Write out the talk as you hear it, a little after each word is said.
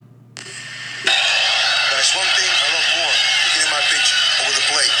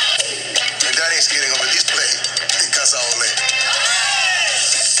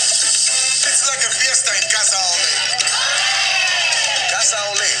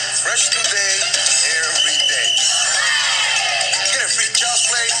Fresh today, every day. Get a free child's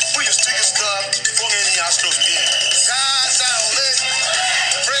play, put your sticker stub, phone in the Astros game. Casa ole,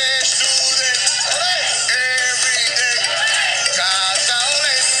 fresh today, every day. Casa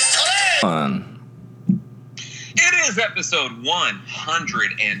ole. It is episode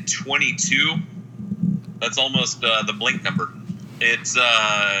 122. That's almost the Blink number. It's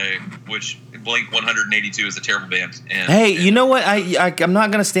which Blink 182 is a terrible band. Hey, you know what? I'm not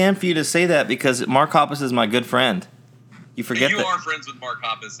going to stand for you to say that because Mark Hoppus is my good friend. You forget you that. are friends with Mark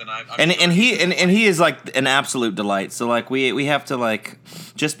Hoppus, and he is like an absolute delight. So like we have to like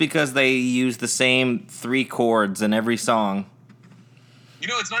just because they use the same 3 chords in every song. You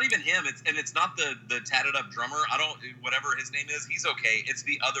know, it's not even him. It's not the tatted up drummer. Whatever his name is, he's okay. It's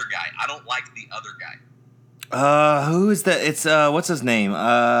the other guy. I don't like the other guy. Who is that? It's what's his name?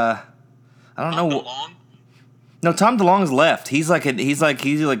 I don't know. DeLonge? No, Tom DeLonge's left. He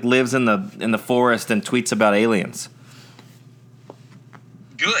lives in the forest and tweets about aliens.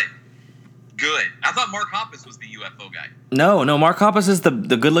 Good. I thought Mark Hoppus was the UFO guy. No, Mark Hoppus is the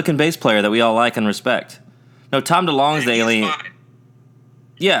good-looking bass player that we all like and respect. No, Tom DeLonge's the alien. Fine.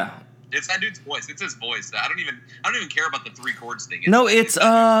 Yeah. It's that dude's voice. It's his voice. I don't even care about the 3 chords thing. I'm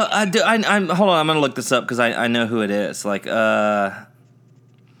hold on. I'm gonna look this up because I know who it is. Like you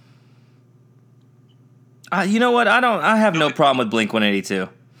know what? I have no problem with Blink 182.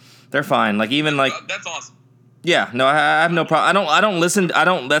 They're fine. Like even like that's awesome. Yeah. No, I have no problem. I don't listen.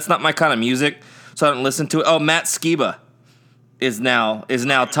 That's not my kind of music, so I don't listen to it. Oh, Matt Skiba is now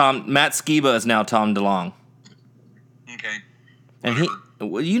Tom. Matt Skiba is now Tom DeLonge. Okay. And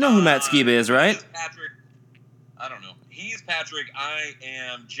you know who Matt Skiba is, right? He's Patrick. I don't know. He's Patrick. I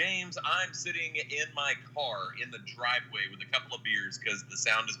am James. I'm sitting in my car in the driveway with a couple of beers because the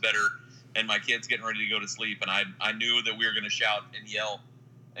sound is better and my kid's getting ready to go to sleep. And I knew that we were going to shout and yell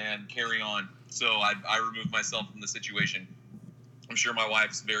and carry on. So I removed myself from the situation. I'm sure my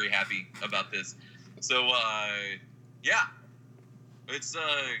wife's very happy about this. So, yeah. It's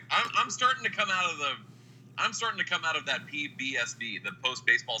I'm starting to come out of that PBSD, the post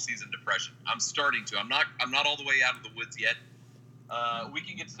baseball season depression. I'm starting to. I'm not all the way out of the woods yet. We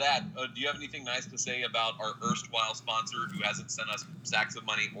can get to that. Do you have anything nice to say about our erstwhile sponsor who hasn't sent us sacks of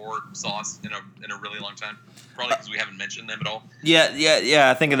money or sauce in a really long time? Probably because we haven't mentioned them at all.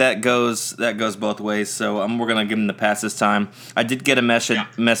 Yeah. I think that goes both ways. So we're gonna give him the pass this time. I did get a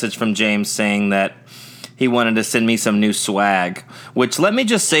message from James saying that he wanted to send me some new swag, which let me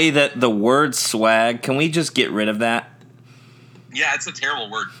just say that the word swag, can we just get rid of that? Yeah, it's a terrible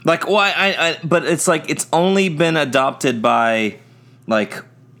word. Like, well, but it's like it's only been adopted by like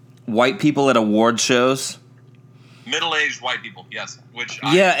white people at award shows. Middle-aged white people, yes.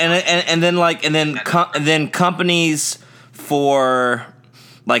 And then companies for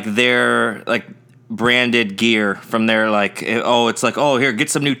like their like branded gear from their like here, get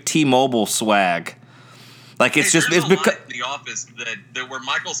some new T-Mobile swag. Like it's because in The Office that where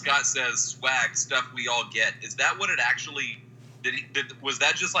Michael Scott says swag stuff we all get. Is that what it actually was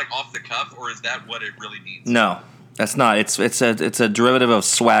that just like off the cuff or is that what it really means? No, that's not. It's a derivative of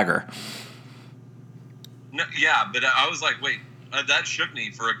swagger. No, yeah, but I was like, wait, that shook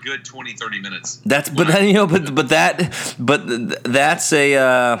me for a good 20-30 minutes. That's that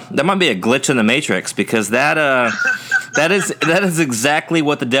might be a glitch in the Matrix because that is exactly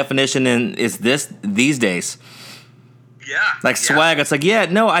what the definition is these days. Yeah. Like swag, it's like,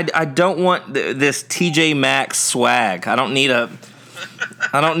 I don't want this TJ Maxx swag. I don't need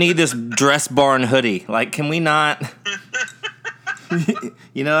this dress barn hoodie. Like, can we not?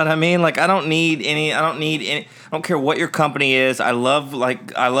 You know what I mean? Like, I don't care what your company is. I love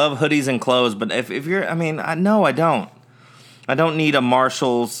hoodies and clothes, but if you're, I don't. I don't need a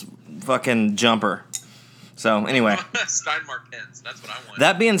Marshall's fucking jumper. So anyway, Steinmark pens. That's what I want.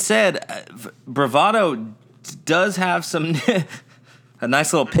 That being said, Bravado does have some a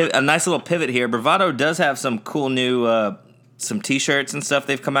nice little pivot here. Bravado does have some cool new some T-shirts and stuff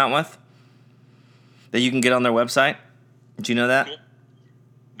they've come out with that you can get on their website. Did you know that? Cool.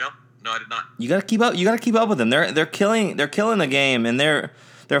 No, I did not. You gotta keep up. You gotta keep up with them. They're killing the game, and they're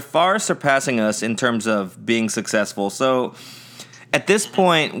far surpassing us in terms of being successful. So at this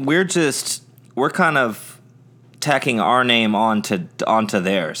point, we're kind of tacking our name onto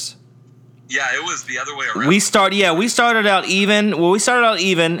theirs. Yeah, it was the other way around. We started out even. Well, we started out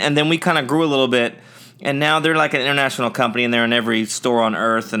even, and then we kind of grew a little bit, and now they're like an international company, and they're in every store on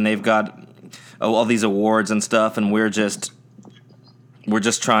earth, and they've got all these awards and stuff, and we're just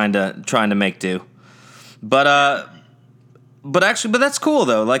trying to make do. But that's cool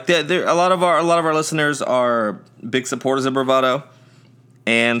though. Like a lot of our listeners are big supporters of Bravado,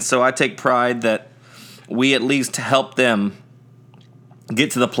 And so I take pride that we at least helped them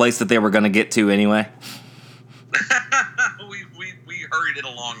get to the place that they were going to get to anyway. we hurried it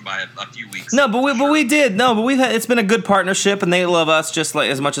along by a few weeks. No, but we did. No, but it's been a good partnership, and they love us just like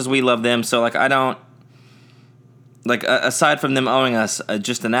as much as we love them. So like I don't like aside from them owing us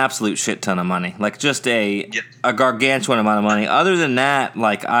just an absolute shit ton of money, like just a gargantuan amount of money. Other than that,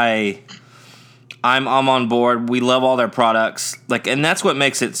 like I'm on board. We love all their products, like, and that's what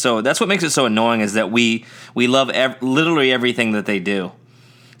makes it so annoying is that we love literally everything that they do.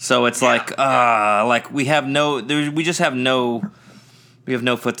 So it's like we have no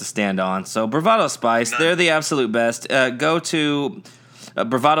foot to stand on. So Bravado Spice, they're the absolute best. Go to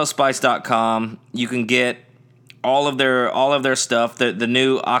bravadospice.com. You can get all of their stuff. The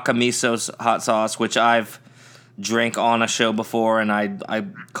new Akamiso hot sauce, which I've drank on a show before, and I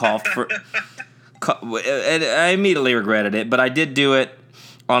coughed for. And I immediately regretted it, but I did do it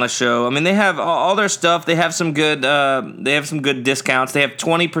on a show. I mean, they have all their stuff. They have some good. They have some good discounts. They have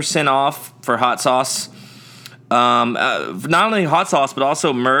 20% off for hot sauce. Not only hot sauce, but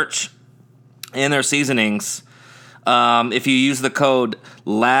also merch and their seasonings. If you use the code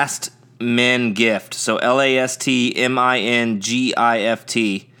LASTMINGIFT, so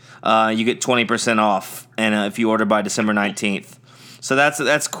LASTMINGIFT, you get 20% off. And if you order by December 19th. So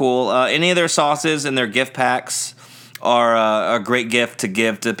that's cool. Any of their sauces and their gift packs are a great gift to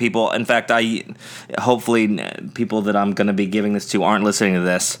give to people. In fact, hopefully people that I'm going to be giving this to aren't listening to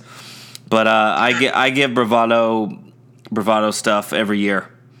this, but I give Bravado stuff every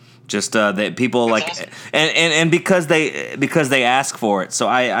year. Just that people that's like, awesome. and because they ask for it. So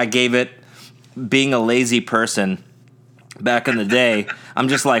I gave it. Being a lazy person back in the day, I'm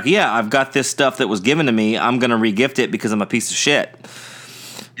just like, yeah, I've got this stuff that was given to me. I'm gonna regift it because I'm a piece of shit.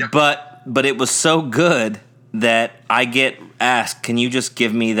 Yep. But it was so good that I get asked, can you just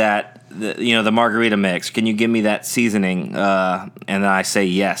give me the margarita mix? Can you give me that seasoning? And then I say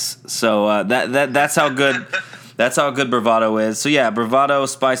yes. So that's how good that's how good Bravado is. So yeah,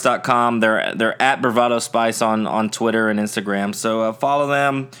 bravadospice.com. They're at Bravado Spice on Twitter and Instagram. So follow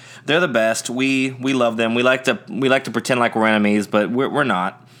them. They're the best. We love them. We like to pretend like we're enemies, but we're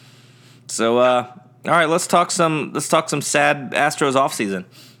not. So all right, let's talk some sad Astros offseason.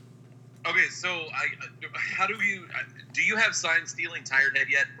 Okay, so do you have sign stealing tired head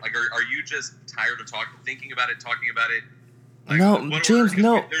yet? Like, are you just tired of thinking about it, talking about it? Like, no, James,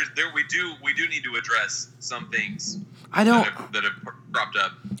 no. We do need to address some things. I don't that have cropped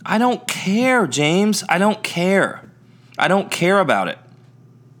up. I don't care, James. I don't care. I don't care about it.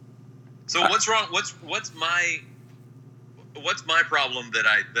 So what's wrong? What's my problem that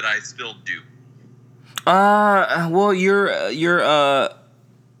I still do? Well, you're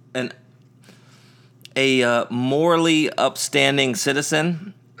a morally upstanding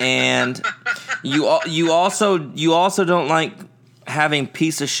citizen, and you also don't like having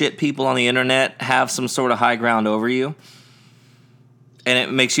piece of shit people on the internet have some sort of high ground over you, and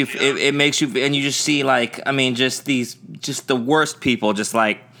it makes you and you just see like, I mean, just the worst people, just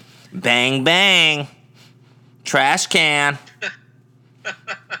like bang bang, trash can.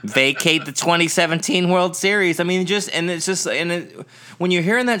 Vacate the 2017 World Series. I mean, when you're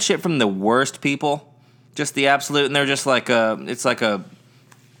hearing that shit from the worst people, just the absolute, and they're just like I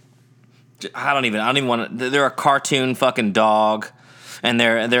don't even want to. They're a cartoon fucking dog, and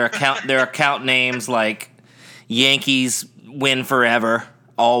their account names like Yankees win forever,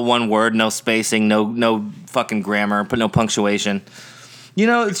 all one word, no spacing, no fucking grammar, but no punctuation. You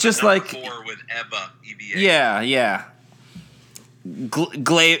know, it's just like 4 with EVA. Yeah.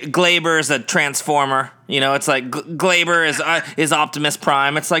 Glaber is a transformer. You know, it's like Glaber is Optimus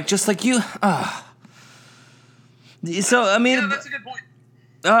Prime. It's like just like you. So I mean, that's a good point.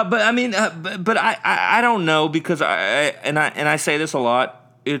 But I mean, but I don't know, because I say this a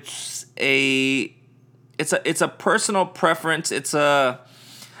lot. It's a personal preference. I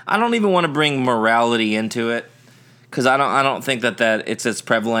don't even want to bring morality into it, because I don't think that it's as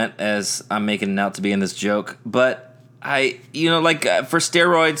prevalent as I'm making it out to be in this joke. But for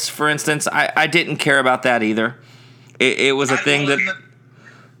steroids, for instance, I didn't care about that either. It was a thing that,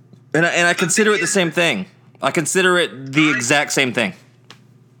 and I consider it the same thing. I consider it the exact same thing.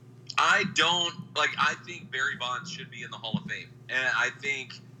 I think Barry Bonds should be in the Hall of Fame, and I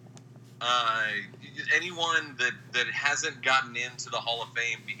think anyone that hasn't gotten into the Hall of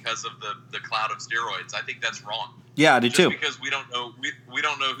Fame because of the cloud of steroids, I think that's wrong. Yeah, I do too. Because we don't know who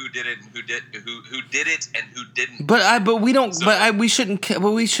did it and who did it and who didn't. We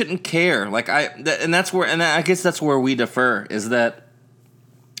shouldn't care. Like I guess that's where we differ, is that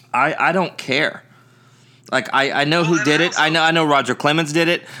I don't care. Like I know who did it. I know Roger Clemens did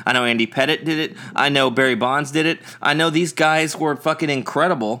it. I know Andy Pettitte did it. I know Barry Bonds did it. I know these guys were fucking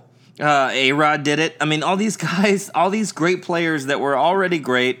incredible. A-Rod did it. I mean, all these guys, all these great players that were already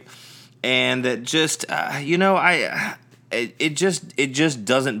great, and that just it just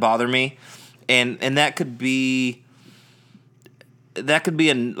doesn't bother me, and that could be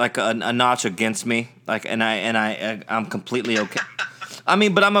a notch against me. Like, I'm completely okay. I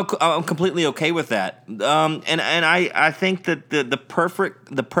mean, but I'm completely okay with that. And I think that the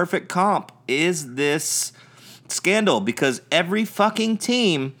perfect comp is this scandal, because every fucking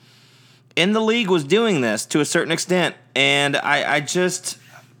team in the league was doing this to a certain extent, and I just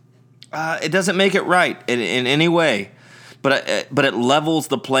it doesn't make it right in any way, but it levels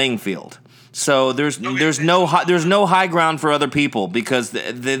the playing field. So there's no high ground for other people, because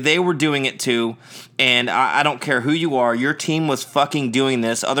they were doing it too, and I don't care who you are, your team was fucking doing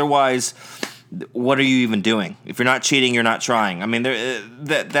this. Otherwise, what are you even doing? If you're not cheating, you're not trying. I mean,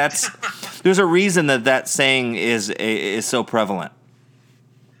 that's there's a reason that saying is so prevalent.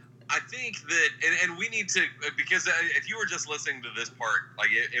 I think that, and we need to, because if you were just listening to this part, like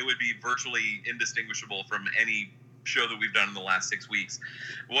it would be virtually indistinguishable from any show that we've done in the last 6 weeks.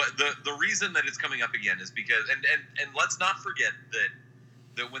 What the reason that it's coming up again is because, and let's not forget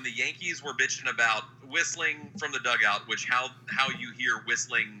that when the Yankees were bitching about whistling from the dugout, which how you hear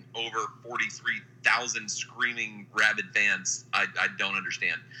whistling over 43,000 screaming rabid fans, I don't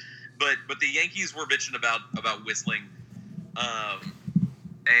understand. But the Yankees were bitching about whistling,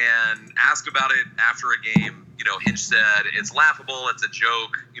 and asked about it after a game. Hinch said it's laughable, it's a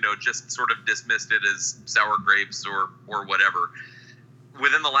joke, just sort of dismissed it as sour grapes or whatever.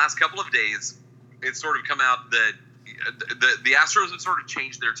 Within the last couple of days, it's sort of come out that the Astros have sort of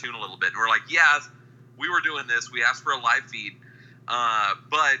changed their tune a little bit. And we're like, yeah, we were doing this. We asked for a live feed,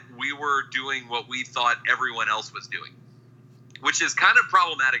 but we were doing what we thought everyone else was doing, which is kind of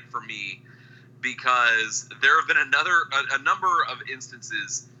problematic for me, because there have been a number of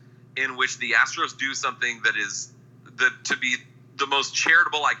instances in which the Astros do something that is to be the most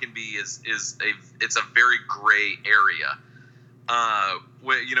charitable I can be is it's a very gray area.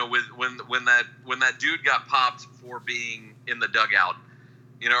 When that dude got popped for being in the dugout,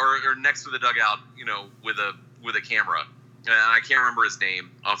 or next to the dugout, with a camera. And I can't remember his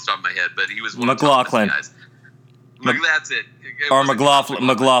name off the top of my head, but he was one McLaughlin. of the guys. That's it. Or McLaughlin.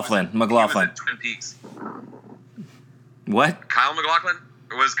 McLaughlin. He was in Twin Peaks. What? Kyle McLaughlin?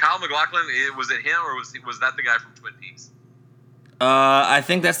 Was Kyle McLaughlin? Was it him, or was that the guy from Twin Peaks? I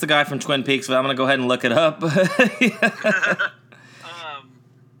think that's the guy from Twin Peaks, but I'm gonna go ahead and look it up. Look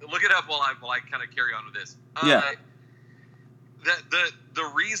it up while I kind of carry on with this. Yeah. The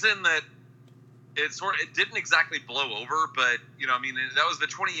reason that it didn't exactly blow over, but that was the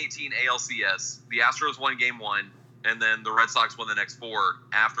 2018 ALCS. The Astros won Game 1, and then the Red Sox won the next 4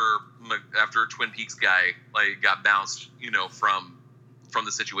 after Twin Peaks guy got bounced, from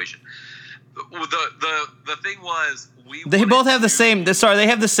the situation. The thing was, they both have the same. They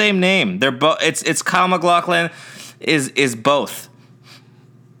have the same name. They're both. It's Kyle McLaughlin is both.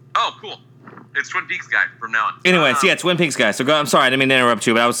 Oh, cool. It's Twin Peaks guy from now on. Anyways, Twin Peaks guy. So I'm sorry, I didn't mean to interrupt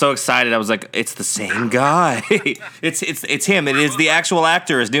you, but I was so excited. I was like, it's the same guy. it's him. It is the actual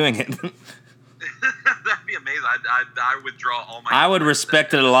actor is doing it. That'd be amazing. I would draw all my. I would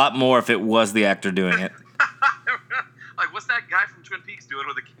respect it a lot more if it was the actor doing it. Like, what's that guy from Twin Peaks doing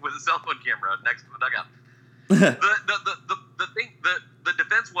with a cell phone camera next to the dugout? The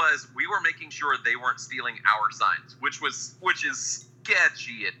defense was, we were making sure they weren't stealing our signs, which is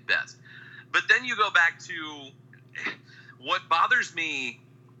sketchy at best. But then you go back to what bothers me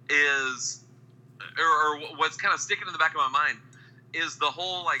is, or what's kind of sticking in the back of my mind, is the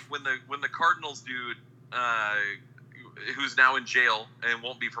whole, when the Cardinals dude, who's now in jail and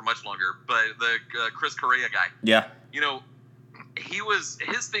won't be for much longer, but the Chris Correa guy. Yeah.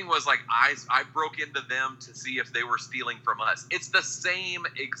 His thing was I broke into them to see if they were stealing from us. It's the same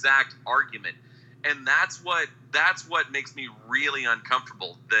exact argument. And that's what makes me really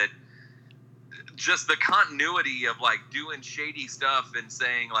uncomfortable, that just the continuity of doing shady stuff and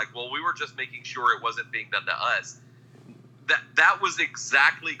saying well, we were just making sure it wasn't being done to us. That was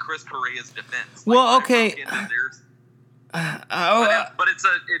exactly Chris Correa's defense. Well, okay. But it's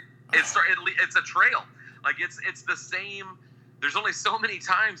a trail. It's the same. There's only so many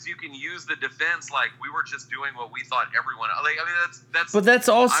times you can use the defense. We were just doing what we thought everyone. That's. But that's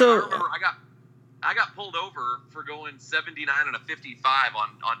also. I remember I got pulled over for going 79 and a 55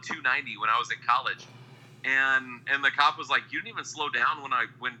 on 290 when I was in college, and the cop was like, "You didn't even slow down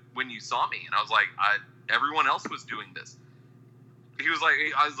when you saw me," and I was like, "Everyone else was doing this." He was like,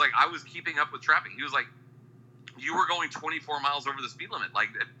 I was keeping up with traffic. He was like, you were going 24 miles over the speed limit. Like,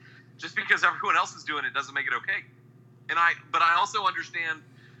 just because everyone else is doing it doesn't make it okay. But I also understand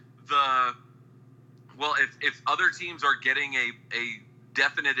if other teams are getting a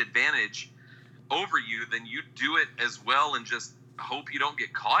definite advantage over you, then you do it as well and just hope you don't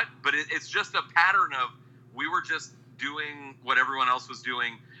get caught. But it's just a pattern of, we were just doing what everyone else was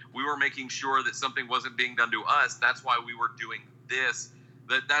doing. We were making sure that something wasn't being done to us. That's why we were doing this.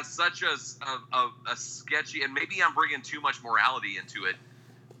 That's such a sketchy, and maybe I'm bringing too much morality into it,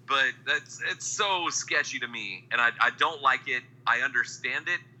 but it's so sketchy to me, and I don't like it. I understand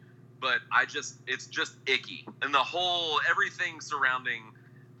it, but it's just icky. And everything surrounding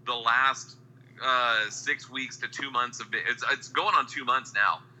the last 6 weeks to 2 months of it, it's going on 2 months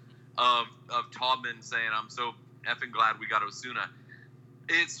now of Taubman saying, "I'm so effing glad we got Osuna."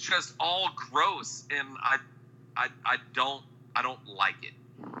 It's just all gross, and I don't like it.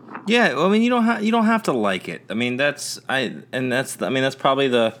 Yeah, I mean, you don't have to like it. I mean, that's probably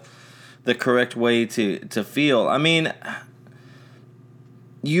the correct way to feel. I mean,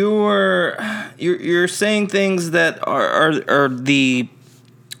 you're saying things that are the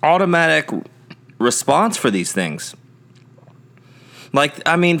automatic response for these things. Like,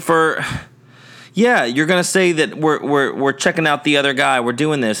 I mean, you're gonna say that we're checking out the other guy. We're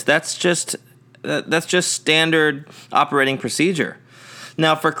doing this. That's just standard operating procedure.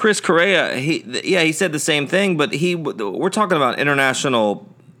 Now, for Chris Correa, he said the same thing, but we're talking about international.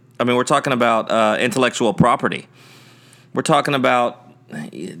 I mean, we're talking about intellectual property. We're talking about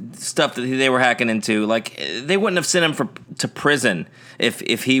stuff that they were hacking into. Like, they wouldn't have sent him to prison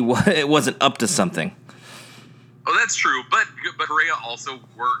if he wasn't up to something. Oh, that's true, but Correa also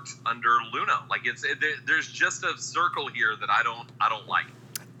worked under Luna. Like, there's just a circle here that I don't like.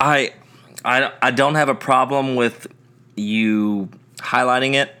 I don't have a problem with you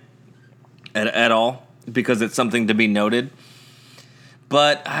highlighting it at all, because it's something to be noted.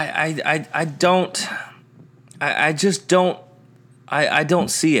 But I don't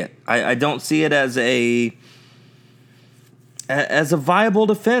see it. I don't see it as a viable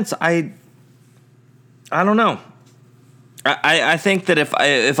defense. I don't know. I think that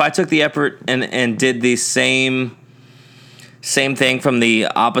if I took the effort and did the same thing from the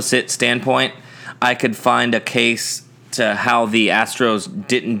opposite standpoint, I could find a case to how the Astros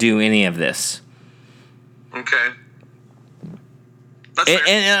didn't do any of this. Okay.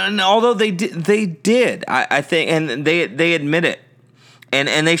 And although they did, I think, and they admit it,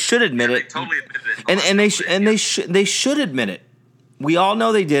 and they should admit it. They totally admitted it. They should admit it. We all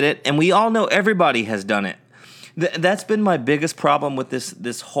know they did it, and we all know everybody has done it. That's been my biggest problem with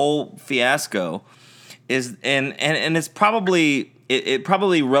this whole fiasco, is and it's probably it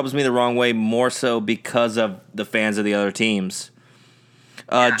probably rubs me the wrong way, more so because of the fans of the other teams.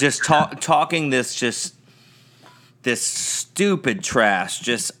 Just talking this stupid trash,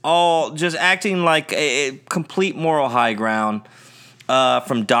 just acting like a complete moral high ground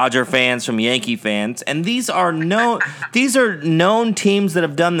from Dodger fans, from Yankee fans, and these are known teams that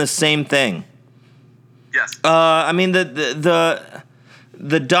have done the same thing. Yes. I mean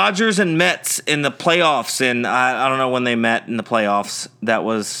the Dodgers and Mets in the playoffs, and I don't know when they met in the playoffs.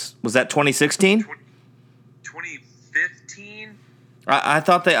 Was that 2016? 2015. I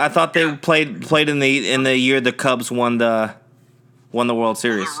thought they played in the year the Cubs won the World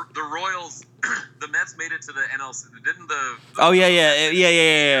Series. Well, the Royals, the Mets made it to the NLC. Didn't the Oh yeah.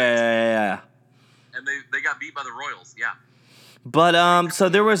 And they got beat by the Royals. Yeah. But so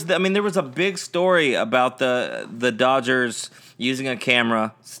there was a big story about the Dodgers using a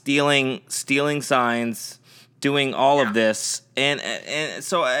camera, stealing signs, doing all of this, and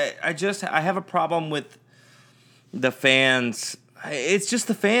so I have a problem with the fans. It's just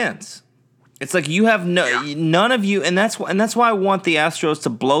the fans. It's like you have none of you, and that's why I want the Astros to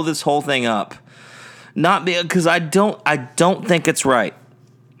blow this whole thing up. Not because I don't think it's right.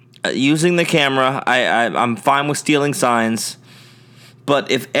 Using the camera, I'm fine with stealing signs.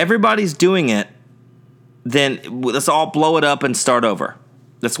 But if everybody's doing it, then let's all blow it up and start over.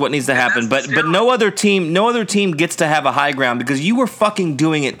 That's what needs to happen. But no other team gets to have a high ground, because you were fucking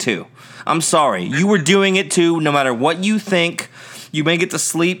doing it too. I'm sorry. You were doing it too. No matter what you think, you may get to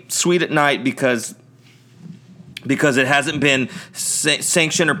sleep sweet at night because it hasn't been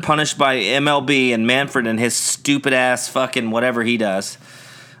sanctioned or punished by MLB and Manfred and his stupid ass fucking whatever he does.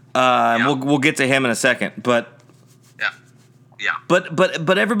 We'll get to him in a second, but. Yeah.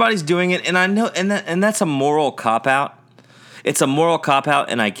 But everybody's doing it, and I know, and that's a moral cop out. It's a moral cop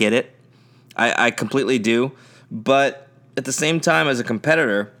out, and I get it. I completely do. But at the same time, as a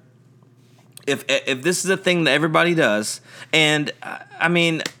competitor, if this is a thing that everybody does, and I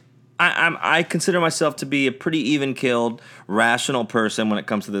mean, I consider myself to be a pretty even-keeled, rational person when it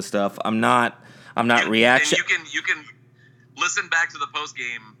comes to this stuff. I'm not reaction. And you can listen back to the post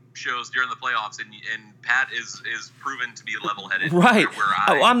game shows during the playoffs, and Pat is proven to be level-headed. Right.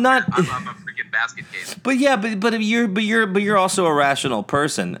 I'm not. I'm a freaking basket case. But yeah, but you're also a rational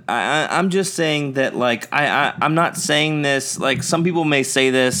person. I'm just saying that, like, I'm not saying this, like, some people may say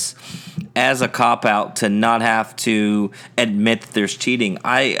this as a cop-out to not have to admit that there's cheating.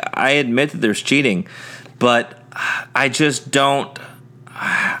 I admit that there's cheating, but I just don't.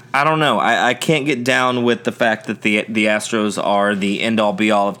 I don't know. I can't get down with the fact that the Astros are the end all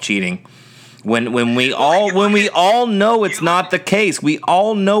be all of cheating. When we all know it's not the case. We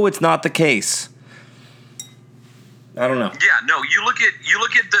all know it's not the case. I don't know. Yeah, no. You look at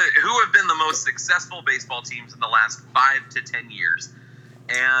who have been the most successful baseball teams in the last 5 to 10 years,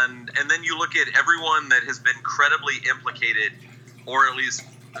 and then you look at everyone that has been credibly implicated, or at least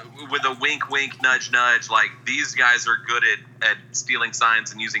with a wink, wink, nudge, nudge, like these guys are good at stealing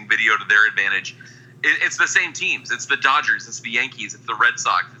signs and using video to their advantage. It's the same teams. It's the Dodgers. It's the Yankees. It's the Red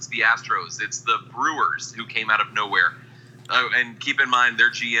Sox. It's the Astros. It's the Brewers who came out of nowhere. And keep in mind,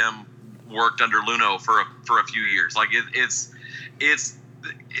 their GM worked under Luno for a few years. Like it is,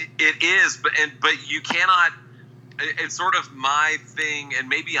 but you cannot. It's sort of my thing, and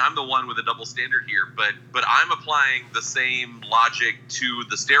maybe I'm the one with a double standard here, but I'm applying the same logic to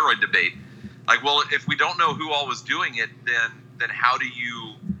the steroid debate. Like, well, if we don't know who all was doing it, then how do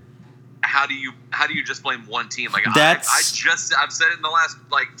you just blame one team? Like, I've said it in the last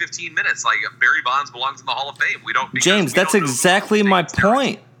 15 minutes. Like, Barry Bonds belongs in the Hall of Fame. James, that's exactly my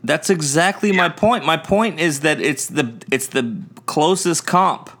point. That's exactly my point. My point is that it's the closest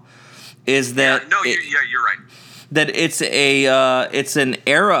comp. Is that you're right. That it's an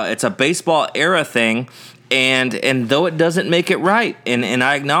era, it's a baseball era thing, and though it doesn't make it right, and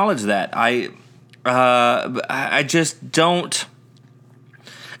I acknowledge that, I just don't.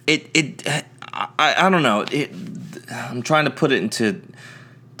 I don't know. I'm trying to put it into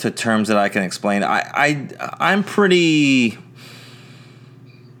terms that I can explain. I'm pretty.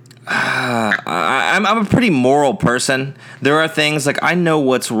 I'm a pretty moral person. There are things like I know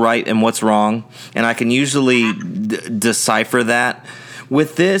what's right and what's wrong, and I can usually decipher that.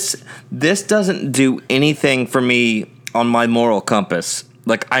 With this doesn't do anything for me on my moral compass.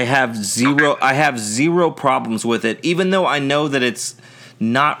 Like I have zero problems with it, even though I know that it's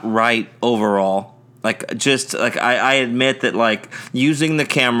not right overall. Like just like I admit that like using the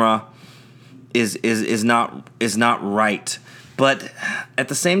camera is not right. But at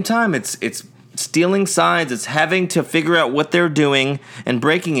the same time, it's stealing signs. It's having to figure out what they're doing and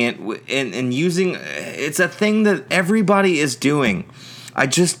breaking it and using. It's a thing that everybody is doing. I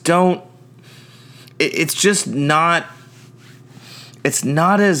just don't. It's just not. It's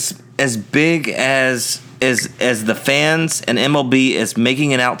not as big as the fans and MLB is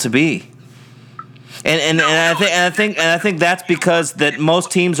making it out to be. I think that's because that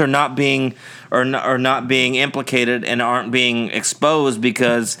most teams are not being implicated and aren't being exposed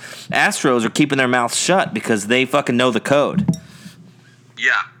because Astros are keeping their mouths shut because they fucking know the code.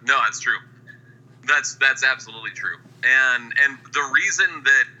 Yeah, no, that's true. That's absolutely true. And the reason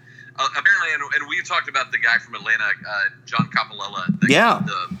that apparently, and we've talked about the guy from Atlanta, John Capalella,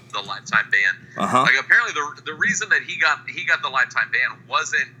 the lifetime ban. Uh-huh. Like apparently the reason that he got the lifetime ban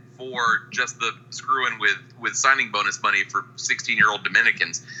wasn't for just the screwing with signing bonus money for 16-year-old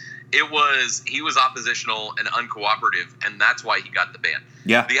Dominicans. It was he was oppositional and uncooperative, and that's why he got the ban.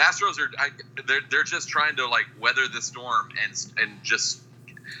 Yeah, the Astros they're just trying to like weather the storm and just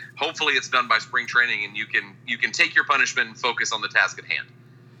hopefully it's done by spring training, and you can take your punishment and focus on the task at hand.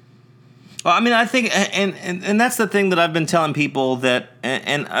 Well, I mean, I think, and that's the thing that I've been telling people that,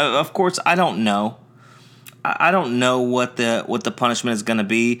 and of course I don't know. I don't know what the punishment is going to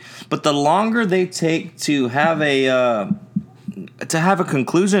be, but the longer they take to have a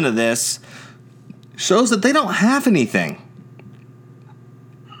conclusion to this shows that they don't have anything.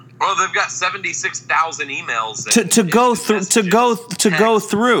 Well, they've got 76,000 emails to go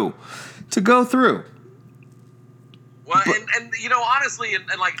through. Well, and you know, honestly, and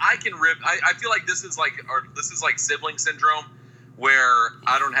like I can rip. I feel like this is like sibling syndrome, where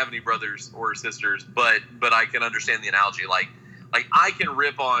I don't have any brothers or sisters, but I can understand the analogy. Like I can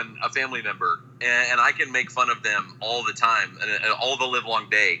rip on a family member and I can make fun of them all the time and all the livelong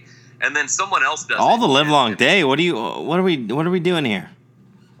day, and then someone else does all the livelong day. What are we doing here?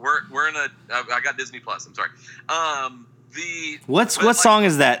 We're in I got Disney Plus. I'm sorry. What song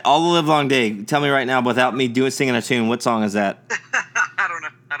is that? All the livelong day. Tell me right now, without me singing a tune. What song is that? I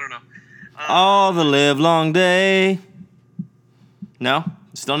don't know. All the livelong day. No?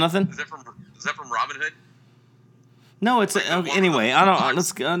 Still nothing. Is that from Robin Hood? No, it's anyway. I don't.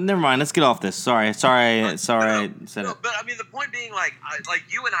 Let's never mind. Let's get off this. Sorry. I said it. But I mean, the point being, like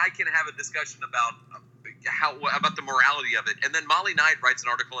you and I can have a discussion about about the morality of it, and then Molly Knight writes an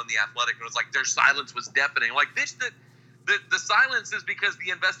article in the Athletic and was like, "Their silence was deafening." Like, bitch, the silence is because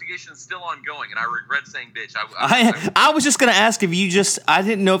the investigation is still ongoing, and I regret saying, "Bitch." I was just gonna ask if you just. I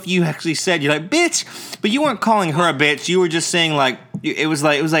didn't know if you actually said you're like bitch, but you weren't calling her a bitch. You were just saying like it was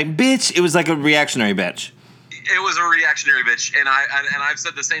like bitch. It was like a reactionary bitch. It was a reactionary bitch, and I've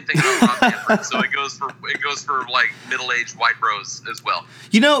said the same thing about Rob Manfred, so it goes for like middle-aged white bros as well.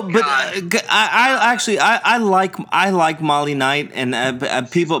 You know, but I like Molly Knight,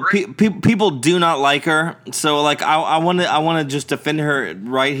 and people do not like her. So like I want to just defend her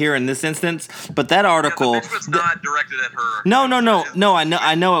right here in this instance. But that article, the bitch was not directed at her. No.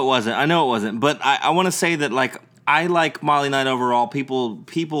 I know it wasn't. But I want to say that like I like Molly Knight overall.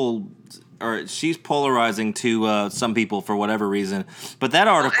 People. Or she's polarizing to some people for whatever reason, but that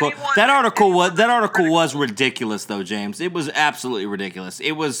article was ridiculous, though, James. It was absolutely ridiculous.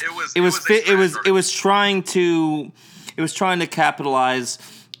 It was trying to capitalize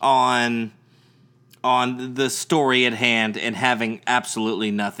on the story at hand and having absolutely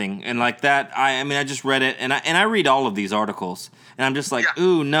nothing. And like that, I mean, I just read it, and I read all of these articles, and I'm just like,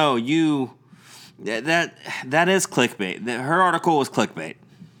 ooh, no, that is clickbait. Her article was clickbait.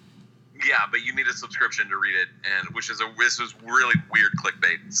 Yeah, but you need a subscription to read it, and this was really weird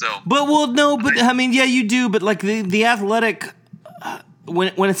clickbait. So, I mean, yeah, you do, but like the Athletic,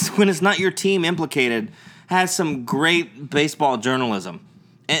 when it's not your team implicated, has some great baseball journalism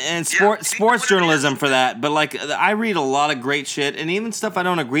and sports journalism for that. But like, I read a lot of great shit, and even stuff I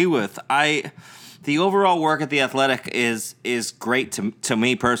don't agree with. The overall work at the Athletic is great to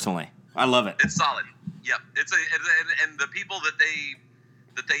me personally. I love it. It's solid. Yep, and the people that they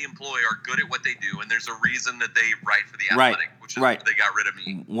employ are good at what they do, and there's a reason that they write for the Athletic, which is they got rid of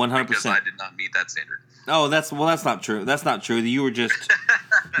me 100% because I did not meet that standard. Oh, that's not true. That's not true. You were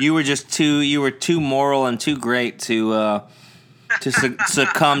just too moral and too great to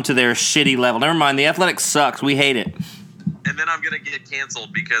succumb to their shitty level. Never mind. The Athletic sucks. We hate it. And then I'm gonna get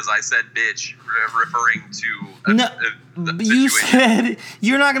canceled because I said "bitch," referring to you said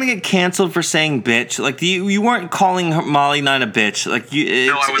you're not gonna get canceled for saying "bitch." Like you weren't calling Molly Knight a bitch. Like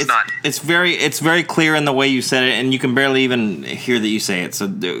no, I was not. It's very clear in the way you said it, and you can barely even hear that you say it. So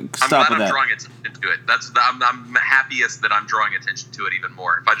stop with that. I'm drawing attention to it. I'm happiest that I'm drawing attention to it even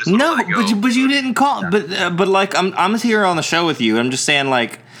more. If I just but you didn't call. But like I'm here on the show with you. I'm just saying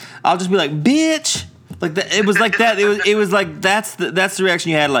like I'll just be like bitch. Like it was like that. It was like that's the reaction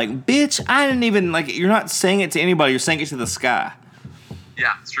you had. Like, bitch, I didn't even like. You're not saying it to anybody. You're saying it to the sky.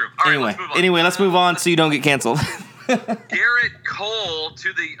 Yeah, it's true. All right, let's move on so you don't get canceled. Garrett Cole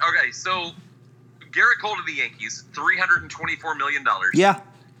to the Yankees, $324 million. Yeah.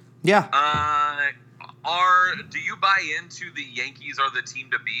 Do you buy into the Yankees are the team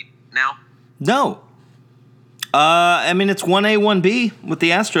to beat now? No. I mean it's 1A, 1B with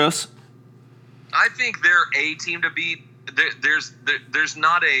the Astros. I think they're a team to beat. There's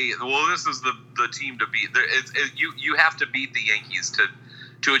not a this is the team to beat. You have to beat the Yankees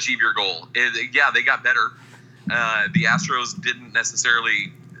to achieve your goal. They got better. The Astros didn't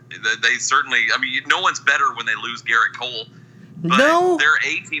necessarily. They certainly. I mean, no one's better when they lose Garrett Cole. But they're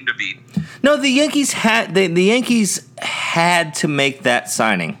a team to beat. No, the Yankees had to make that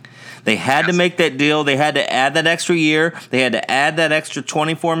signing. They had to make that deal. They had to add that extra year. They had to add that extra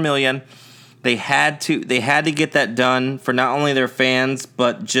 $24 million. They had to get that done for not only their fans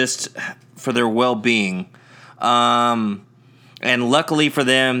but just for their well-being. And luckily for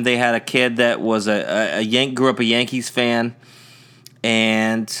them, they had a kid that was grew up a Yankees fan,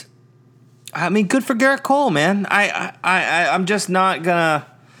 and I mean, good for Garrett Cole, man. I'm just not gonna.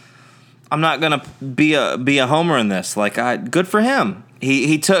 I'm not gonna be a homer in this. Like, good for him.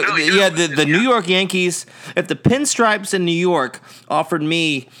 He took the New York Yankees. If the Pinstripes in New York offered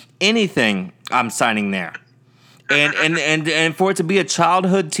me anything, I'm signing there. And for it to be a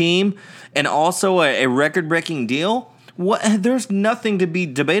childhood team and also a record-breaking deal, there's nothing to be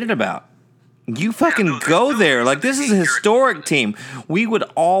debated about. You fucking go there. Like, this is a historic team. We would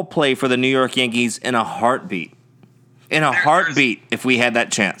all play for the New York Yankees in a heartbeat. If we had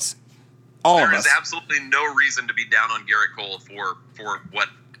that chance. There is absolutely no reason to be down on Garrett Cole for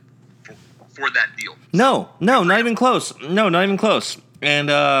that deal. No, not even close. No, not even close. And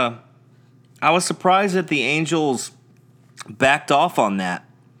I was surprised that the Angels backed off on that.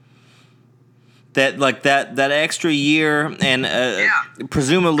 that extra year and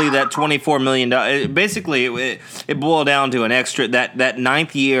presumably that $24 million. Basically, it boiled down to an extra that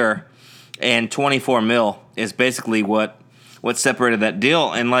ninth year and $24 million is basically what separated that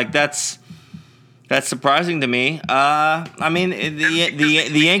deal, and like that's surprising to me. I mean,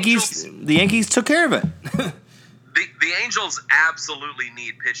 the Yankees took care of it. The Angels absolutely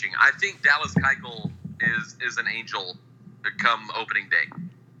need pitching. I think Dallas Keuchel is an Angel come opening day.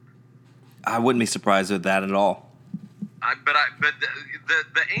 I wouldn't be surprised with that at all. But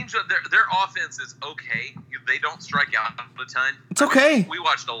the Angel their offense is okay. They don't strike out a ton. It's okay. We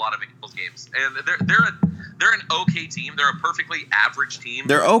watched a lot of Angels games, and they're an okay team. They're a perfectly average team.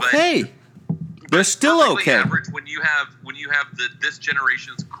 They're okay. They're still okay. Average when you have this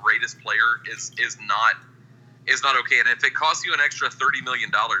generation's greatest player is not okay. And if it costs you an extra $30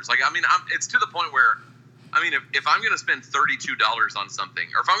 million, it's to the point where. I mean, if I'm going to spend $32 on something,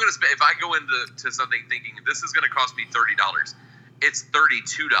 or if I go into something thinking this is going to cost me $30, it's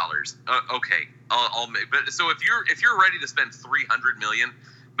 $32. Okay, I'll make. But so if you're ready to spend $300 million,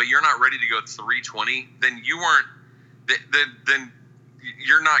 but you're not ready to go $320, then you weren't. Then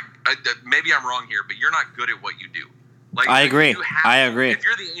you're not. Maybe I'm wrong here, but you're not good at what you do. Like I agree. I agree. If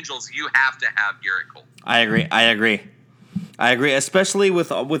you're the Angels, you have to have Garrett Cole. I agree. Especially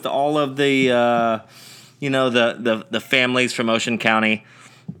with all of the. The families from Ocean County.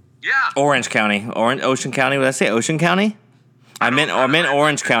 Yeah. Ocean County. What did I say? Ocean County? I meant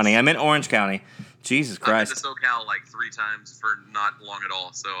Orange County. Orange County. Jesus Christ. I've been to SoCal like 3 times for not long at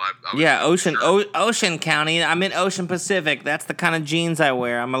all. So Ocean County. I'm in Ocean Pacific. That's the kind of jeans I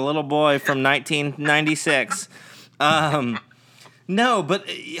wear. I'm a little boy from 1996. No, but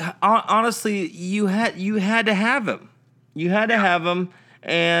honestly, you had to have him. You had to have him.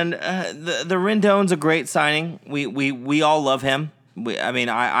 And the Rendon's a great signing. We all love him.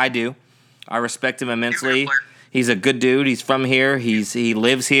 I do. I respect him immensely. He's a good dude. He's from here. He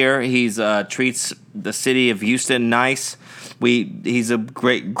lives here. He's treats the city of Houston nice. He's a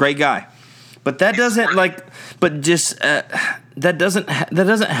great guy. But that doesn't that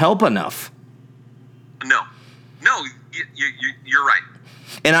doesn't help enough. No, you're right.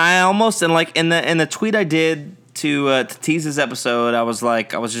 And I almost in the tweet I did. To tease this episode, I was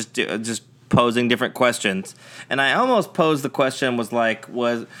just posing different questions, and I almost posed the question will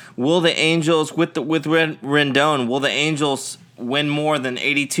the Angels with Rendon, will the Angels win more than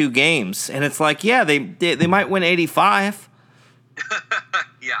 82 games? And it's like, yeah, they might win 85,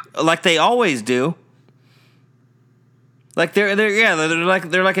 yeah, like they always do. Like they're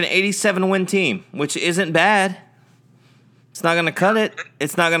like an 87 win team, which isn't bad. It's not gonna cut it.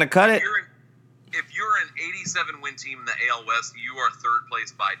 It's not gonna cut it. If you're an 87-win team in the AL West, you are third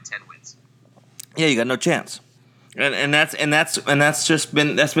place by 10 wins. Yeah, you got no chance, and that's been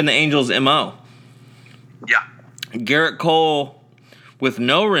the Angels' MO. Yeah, Garrett Cole with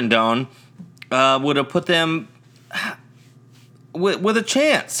no Rendon would have put them with a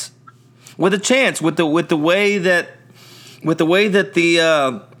chance, with the way that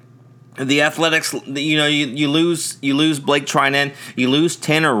the Athletics, you lose Blake Trinan, you lose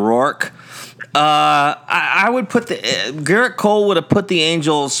Tanner Rourke. I would put Garrett Cole would have put the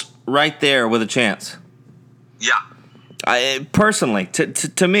Angels right there with a chance. Yeah. Personally,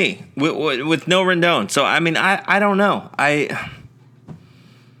 to me, with no Rendon. So I don't know. Well,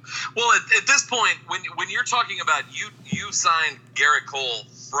 at this point, when you're talking about you signed Garrett Cole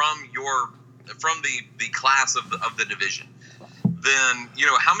from the class of the division, then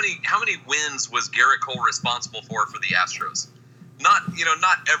how many wins was Garrett Cole responsible for the Astros? Not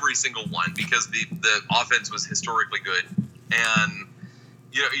every single one, because the offense was historically good, and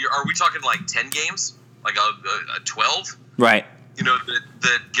are we talking like 10 games, like a 12? Right.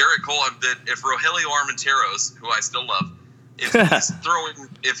 That Garrett Cole, that if Rogelio Armenteros, who I still love, if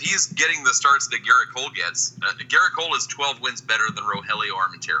he's getting the starts that Garrett Cole gets, Garrett Cole is 12 wins better than Rogelio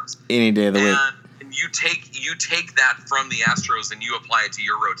Armenteros any day of the week. And you take that from the Astros and you apply it to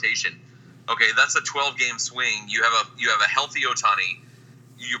your rotation. Okay, that's a 12-game swing. You have a healthy Ohtani.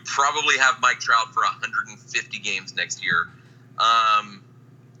 You probably have Mike Trout for 150 games next year. I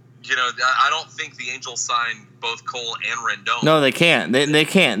don't think the Angels sign both Cole and Rendon. No, they can't. They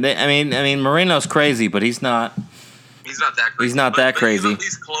can't. Moreno's crazy, but he's not. He's not that crazy. He's not that crazy. You've at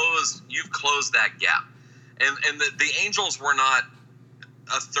least closed that gap, and the Angels were not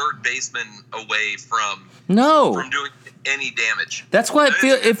a third baseman away from doing any damage. That's why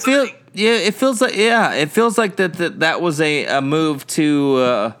it feels like that was a move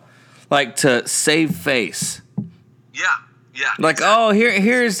to to save face. Yeah. Like, exactly.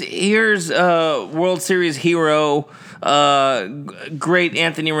 Here's World Series hero great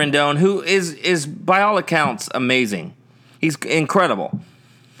Anthony Rendon, who is by all accounts amazing. He's incredible.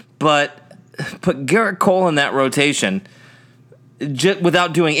 But put Garrett Cole in that rotation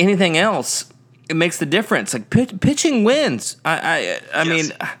without doing anything else. It makes the difference. Like pitching wins. I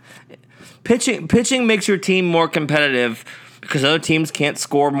mean, pitching makes your team more competitive because other teams can't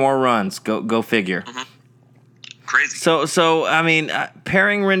score more runs. Go figure. Mm-hmm. Crazy. So I mean,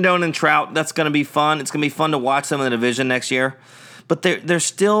 pairing Rendon and Trout, that's going to be fun. It's going to be fun to watch them in the division next year. But they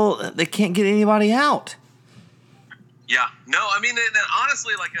can't get anybody out. Yeah. No, I mean, and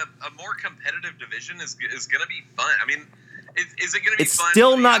honestly, like a more competitive division is going to be fun. I mean, is it going to be it's fun? It's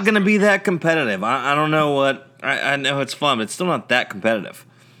still not going to be that competitive. I don't know what. I know it's fun, but it's still not that competitive.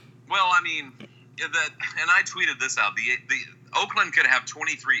 Well, I mean, and I tweeted this out. The Oakland could have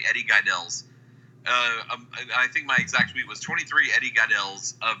 23 Eddie Geidel's. I think my exact tweet was 23 Eddie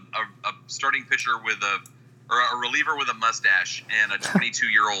Geidel's, a starting pitcher or a reliever with a mustache, and a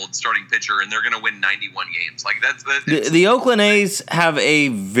 22-year-old starting pitcher, and they're going to win 91 games. Like the Oakland A's have a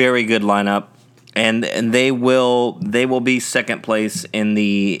very good lineup, and they will be second place in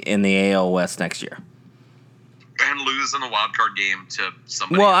the AL West next year. And lose in the wild card game to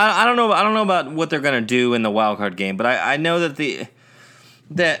somebody. Well, I don't know. I don't know about what they're going to do in the wild card game, but I know that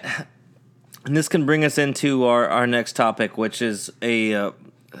and this can bring us into our next topic, which is a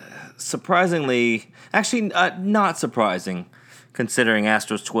surprisingly, actually not surprising, considering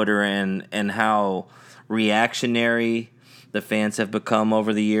Astros Twitter and how reactionary the fans have become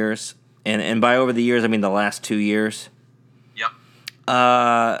over the years. And by over the years, I mean the last 2 years. Yep.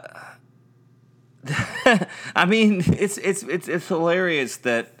 I mean, it's hilarious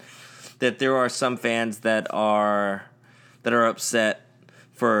that there are some fans that are upset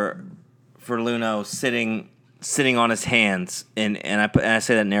for Luno sitting on his hands, and I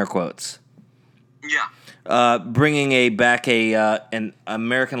say that in air quotes. Yeah. Bringing back an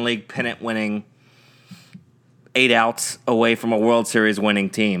American League pennant winning 8 outs away from a World Series winning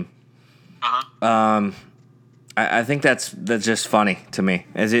team. Uh-huh. I think that's just funny to me.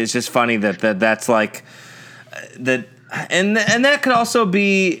 It's just funny that's like that, and that could also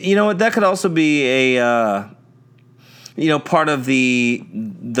be, that could also be a part of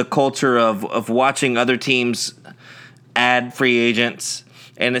the culture of watching other teams add free agents,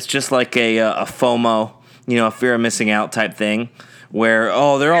 and it's just like a FOMO, a fear of missing out type thing, where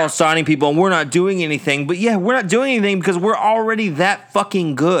they're all signing people and we're not doing anything. But yeah, we're not doing anything because we're already that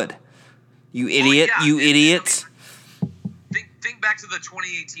fucking good. You idiot! Well, yeah, you idiots! Think back to the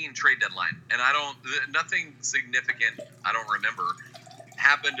 2018 trade deadline, and nothing significant, I don't remember,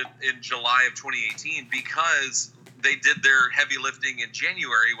 happened in July of 2018 because they did their heavy lifting in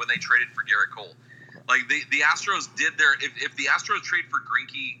January when they traded for Garrett Cole. Like the Astros did if the Astros trade for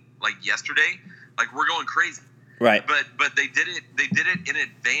Greinke like yesterday, like we're going crazy. Right. But they did it in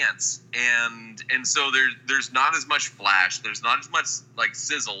advance, and so there's not as much flash, there's not as much like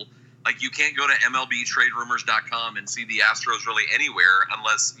sizzle. Like, you can't go to MLBTradeRumors.com and see the Astros really anywhere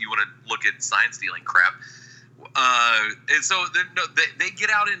unless you want to look at sign-stealing crap. And so they get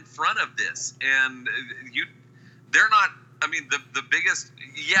out in front of this. And they're not – I mean, the biggest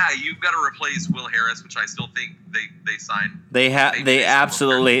 – yeah, you've got to replace Will Harris, which I still think they sign. They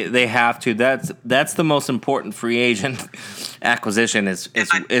absolutely – they have to. That's the most important free agent acquisition is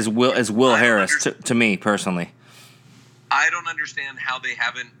Will Harris, to me personally. I don't understand how they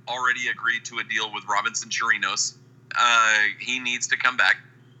haven't already agreed to a deal with Robinson Chirinos. He needs to come back,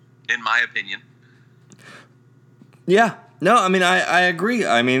 in my opinion. Yeah. No, I mean, I agree.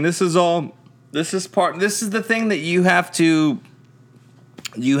 I mean, this is the thing that you have to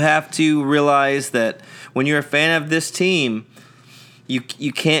realize, that when you're a fan of this team, you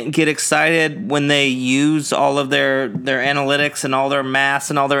can't get excited when they use all of their analytics and all their math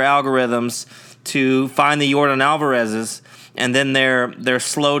and all their algorithms to find the Yordan Alvarez's, and then they're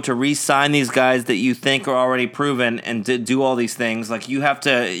slow to re-sign these guys that you think are already proven and to do all these things. Like you have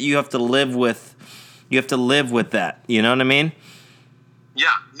to live with that. You know what I mean?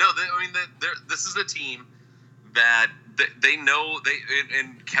 Yeah. No. This is a team that they know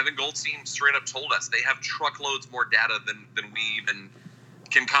and Kevin Goldstein straight up told us they have truckloads more data than we even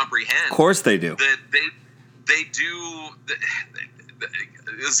can comprehend. Of course they do. That they do.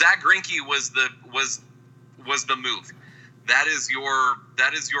 Zach Greinke was the move. That is your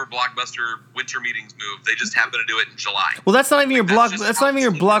blockbuster winter meetings move. They just happen to do it in July. Well, that's not even your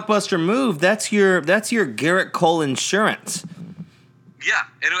blockbuster move. That's your Garrett Cole insurance. Yeah,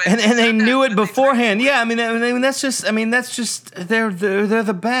 and they knew it beforehand. Yeah, I mean that's just they're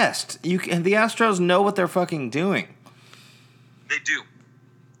the best. The Astros know what they're fucking doing. They do.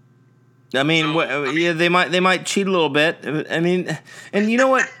 I mean, yeah, they might cheat a little bit. I mean, and you know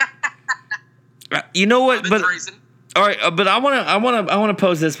what? But all right, but I want to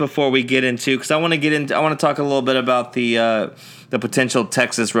pose this before we get into, because I want to talk a little bit about the potential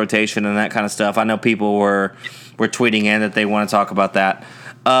Texas rotation and that kind of stuff. I know people were tweeting in that they want to talk about that.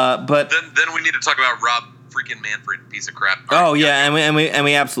 But then we need to talk about Rob freaking Manfred, piece of crap. Oh yeah, and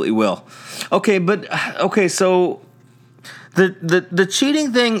we absolutely will. Okay, so the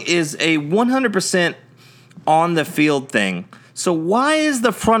cheating thing is a 100% on the field thing. So why is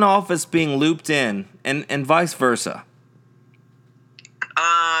the front office being looped in, and vice versa?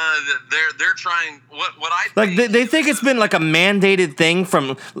 They're trying what I think they think it's been like a mandated thing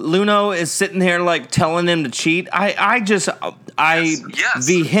from Luno is sitting there like telling them to cheat. I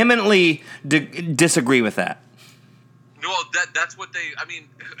vehemently disagree with that. No, that's what they. I mean,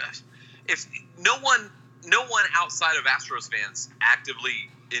 if no one outside of Astros fans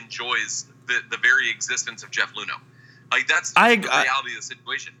actively enjoys the very existence of Jeff Luno, like that's the reality of the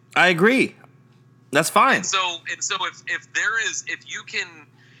situation. I agree. That's fine. And so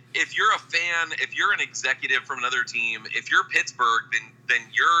if you're a fan, if you're an executive from another team, if you're Pittsburgh, then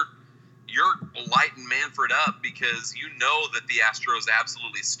you're lighting Manfred up because you know that the Astros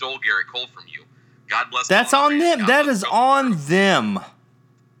absolutely stole Garrett Cole from you. God bless. That's on them. That is on them.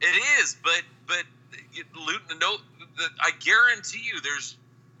 It is, but Luno, I guarantee you,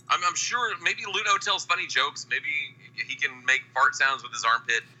 I'm sure maybe Luno tells funny jokes. Maybe he can make fart sounds with his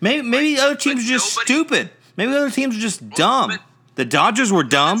armpit. Maybe other teams are just stupid. Maybe other teams are just dumb. The Dodgers were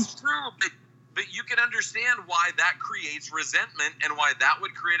dumb. That's true, but you can understand why that creates resentment and why that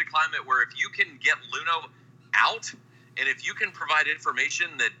would create a climate where if you can get Luno out and if you can provide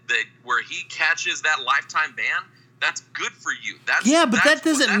information that where he catches that lifetime ban, that's good for you. But that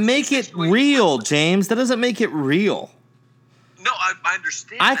doesn't make it real, James. That doesn't make it real. No, I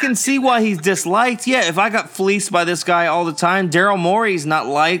understand. I can see why he's disliked. Yeah, if I got fleeced by this guy all the time, Daryl Morey's not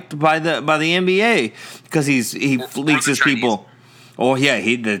liked by the NBA because he fleets his people. Oh yeah,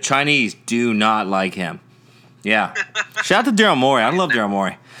 the Chinese do not like him. Yeah, shout out to Daryl Morey. I love Daryl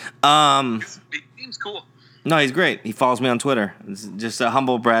Morey. He seems cool. No, he's great. He follows me on Twitter. It's just a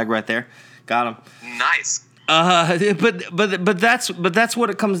humble brag right there. Got him. Nice. But that's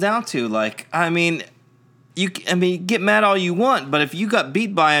what it comes down to. Like, I mean, get mad all you want, but if you got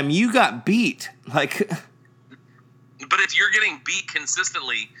beat by him, you got beat. Like, but if you're getting beat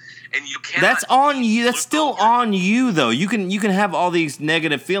consistently and you can't, that's on you. That's still on you, though. You can have all these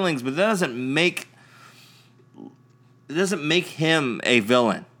negative feelings, but that doesn't make him a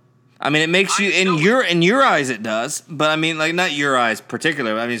villain. I mean, it makes you in your eyes. It does, but I mean, like not your eyes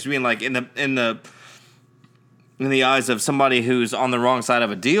particularly. I mean, it's being like in the eyes of somebody who's on the wrong side of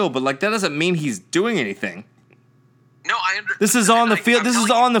a deal. But like that doesn't mean he's doing anything. No, I understand. This is on the field. This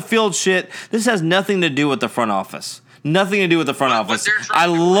is on the field shit. This has nothing to do with the front office. Nothing to do with the front office. I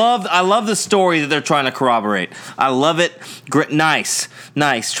love the story that they're trying to corroborate. I love it. Nice.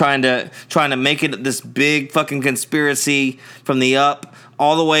 Trying to make it this big fucking conspiracy from the up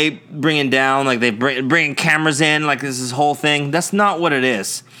all the way bringing down. Like they bringing cameras in. Like this is whole thing. That's not what it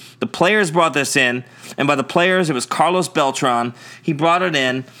is. The players brought this in, and by the players, it was Carlos Beltran. He brought it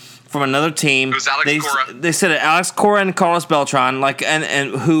in from another team. It was Alex Cora. They said it, Alex Cora and Carlos Beltran, like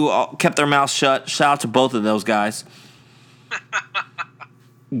and who kept their mouths shut. Shout out to both of those guys.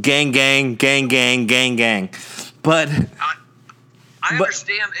 Gang. But I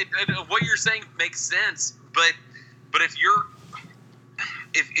understand what you're saying makes sense, but if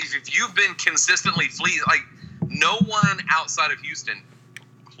you've been consistently like no one outside of Houston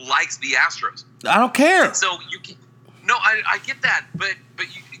likes the Astros. I don't care. And so I get that, but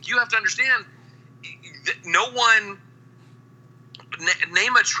you have to understand that no one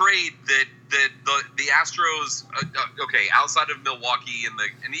name a trade that the Astros outside of Milwaukee and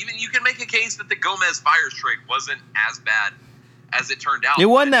even you can make a case that the Gomez Fires trade wasn't as bad as it turned out. It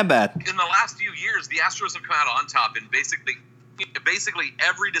wasn't that bad. In the last few years, the Astros have come out on top in basically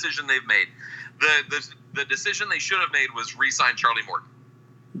every decision they've made. The decision they should have made was re-sign Charlie Morton.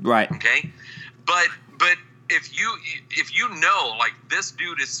 Right. Okay. But if you know, like, this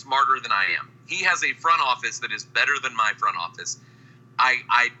dude is smarter than I am. He has a front office that is better than my front office.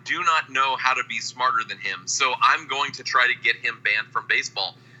 I do not know how to be smarter than him, so I'm going to try to get him banned from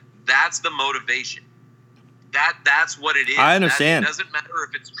baseball. That's the motivation. That's what it is. I understand. It doesn't matter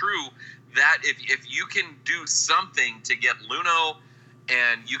if it's true. That if you can do something to get Luno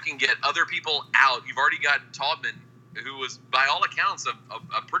and you can get other people out, you've already got Taubman, who was, by all accounts, a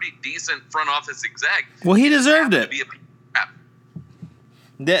pretty decent front office exec. Well, he deserved it.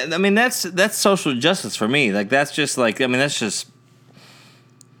 I mean, that's social justice for me. Like, that's just like, I mean, that's just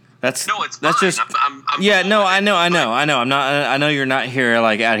That's No, it's that's fine. just I'm yeah. cool No, with I it. know. I'm not. I know you're not here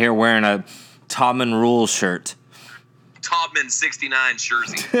like out here wearing a Todman Rules shirt. Todman 69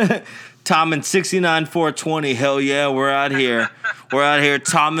 jersey. Todman 69 420. Hell yeah, we're out here. We're out here.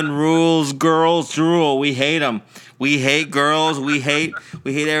 Todman Rules, girls rule. We hate them. We hate girls. We hate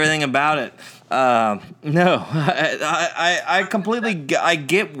everything about it. No, I completely I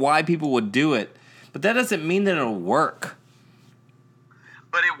get why people would do it, but that doesn't mean that it'll work.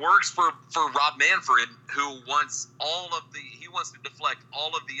 But it works for Rob Manfred, who wants he wants to deflect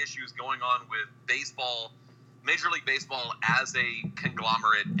all of the issues going on with baseball, Major League Baseball as a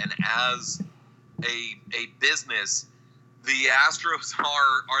conglomerate and as a business. The Astros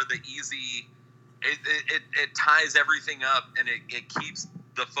are the easy. It ties everything up and it keeps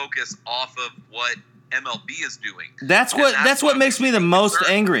the focus off of what MLB is doing. That's what makes me the most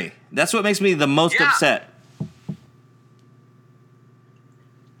angry. That's what makes me the most upset.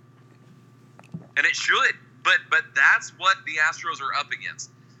 And it should, but that's what the Astros are up against.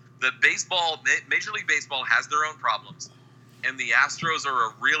 The Major League Baseball has their own problems, and the Astros are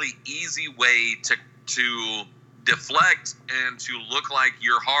a really easy way to deflect and to look like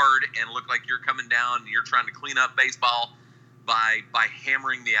you're hard and look like you're coming down and you're trying to clean up baseball by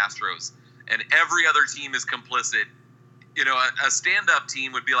hammering the Astros. And every other team is complicit. You know, a stand-up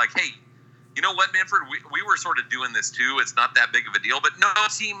team would be like, hey, you know what, Manfred, we were sort of doing this too. It's not that big of a deal, but no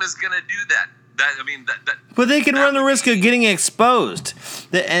team is going to do that. But they can run the risk of getting exposed,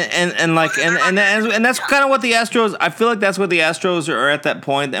 and that's kind of what the Astros. I feel like that's what the Astros are at that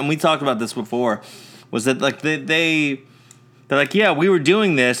point, and we talked about this before. Was that like they're like, yeah, we were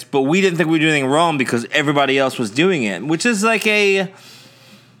doing this, but we didn't think we were doing anything wrong because everybody else was doing it, which is like a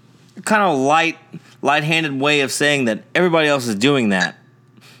kind of light-handed way of saying that everybody else is doing that.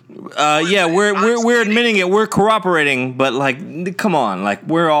 Yeah, we're admitting it, we're cooperating, but like, come on, like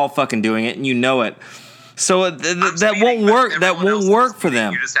we're all fucking doing it, and you know it. So that won't work. That won't work for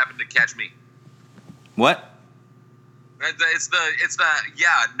them. You just happened to catch me. What? It's the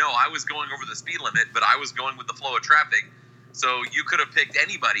no. I was going over the speed limit, but I was going with the flow of traffic. So you could have picked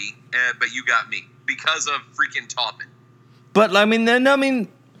anybody, but you got me because of freaking Todman. But I mean,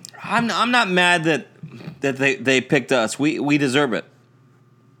 I'm not mad that they picked us. We deserve it.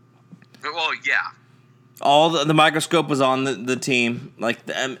 Well, yeah. All the microscope was on the team. Like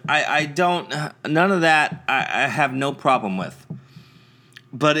I don't none of that. I have no problem with.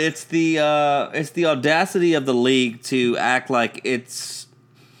 But it's the audacity of the league to act like it's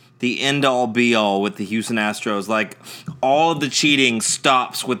the end all be all with the Houston Astros. Like all of the cheating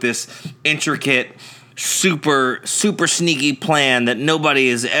stops with this intricate, super sneaky plan that nobody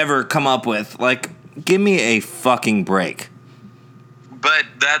has ever come up with. Like, give me a fucking break. But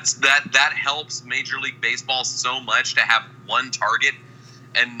that helps Major League Baseball so much to have one target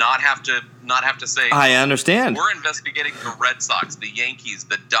and not have to say, I understand. We're investigating the Red Sox, the Yankees,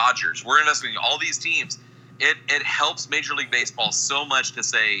 the Dodgers. We're investigating all these teams. It helps Major League Baseball so much to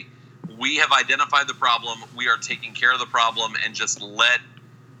say, we have identified the problem, we are taking care of the problem, and just let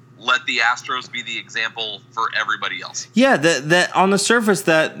the Astros be the example for everybody else. Yeah, that on the surface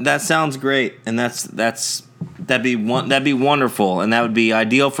that sounds great, and that'd be wonderful, and that would be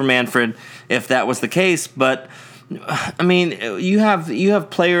ideal for Manfred if that was the case. But I mean, you have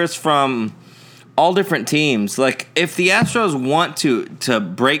players from all different teams. Like if the Astros want to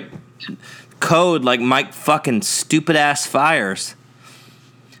break code like Mike fucking stupid ass Fiers,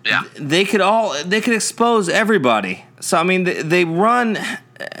 yeah, they could expose everybody. So I mean, they run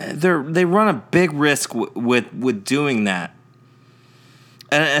a big risk with doing that.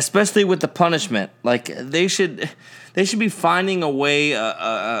 And especially with the punishment, like they should be finding a way,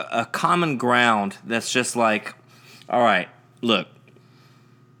 a common ground that's just like, all right, look,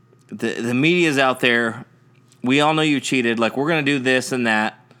 the media's out there, we all know you cheated, like we're gonna do this and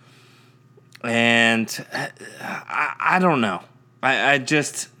that, and I don't know, I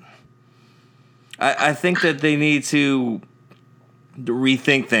think that they need to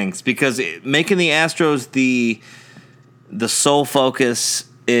rethink things because making the Astros the sole focus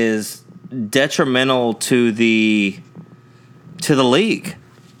is detrimental to the league.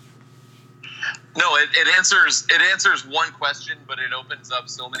 No, it answers one question, but it opens up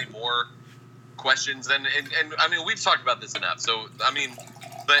so many more questions. And I mean, we've talked about this enough. So I mean,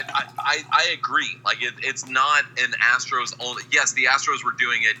 but I agree. Like it's not an Astros only. Yes, the Astros were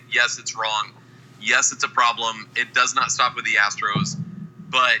doing it. Yes, it's wrong. Yes, it's a problem. It does not stop with the Astros.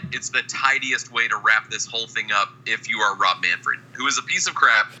 But it's the tidiest way to wrap this whole thing up if you are Rob Manfred, who is a piece of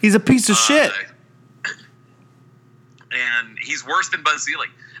crap. He's a piece of shit. And he's worse than Buzz Selig.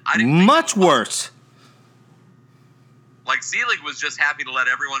 Much worse. Like, Selig was just happy to let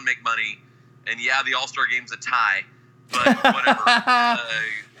everyone make money, and yeah, the All-Star game's a tie, but whatever.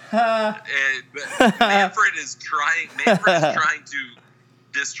 But Manfred is trying to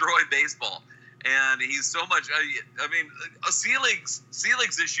destroy baseball, and he's so much. I mean, Selig's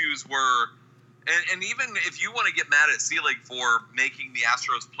issues were, and even if you want to get mad at Selig for making the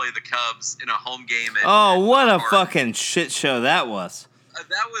Astros play the Cubs in a home game, what a fucking shit show that was.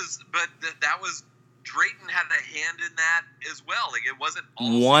 That was Drayton had a hand in that as well. Like, it wasn't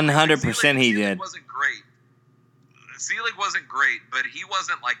 100% he did. Selig wasn't great. Selig wasn't great, but he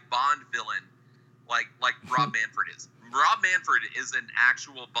wasn't like Bond villain like Rob Manfred is. Rob Manfred is an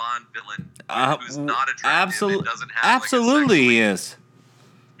actual Bond villain who's not attractive and doesn't have absolutely he is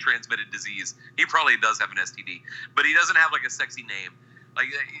transmitted disease. He probably does have an STD, but he doesn't have like a sexy name.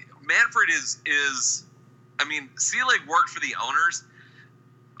 Like, Manfred is I mean, Selig worked for the owners.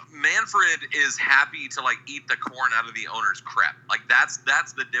 Manfred is happy to like eat the corn out of the owner's crap. Like, that's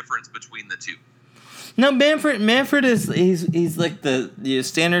the difference between the two. No, Manfred is he's like the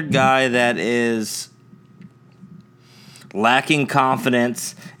standard guy that is lacking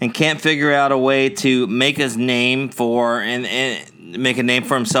confidence and can't figure out a way to make his name and make a name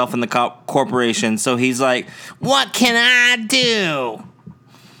for himself in the corporation. So he's like, "What can I do?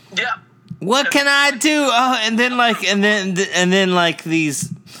 Yeah. What can I do?" Oh, and then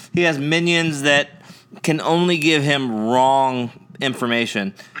these he has minions that can only give him wrong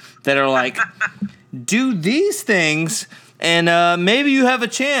information that are like, do these things, and maybe you have a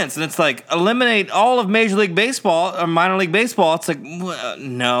chance. And it's like, eliminate all of Major League Baseball or minor league baseball. It's like,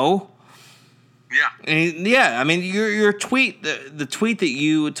 no. Yeah. Yeah, I mean, your tweet, the tweet that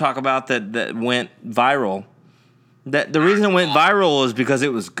you talk about that went viral, that the reason it went viral is because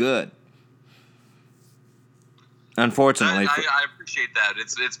it was good. Unfortunately. I appreciate that.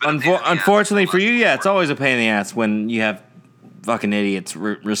 It's been unfortunately for you, yeah, it's always a pain in the ass when you have fucking idiots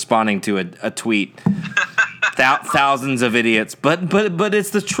responding to a tweet. Thousands of idiots, but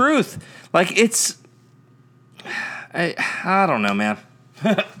it's the truth. Like, it's I don't know, man.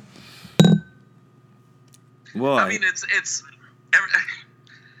 Well, I mean, it's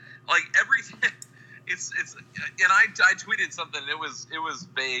like everything. It's and I tweeted something. It was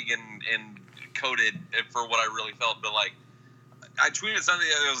vague and coded for what I really felt, but like, I tweeted something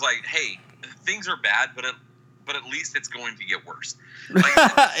that was like, "Hey, things are bad, but at least it's going to get worse." Like,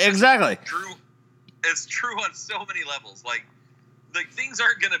 exactly. It's true on so many levels. Like things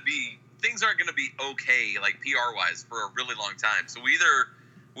aren't gonna be okay, like PR wise, for a really long time. So we either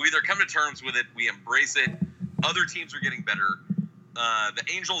come to terms with it, we embrace it. Other teams are getting better. The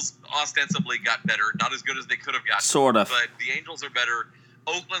Angels ostensibly got better, not as good as they could have gotten, sort of. But the Angels are better.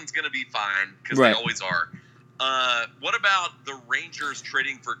 Oakland's gonna be fine because right. They always are. What about the Rangers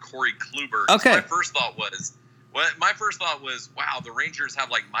trading for Corey Kluber? Okay. My first thought was, wow, the Rangers have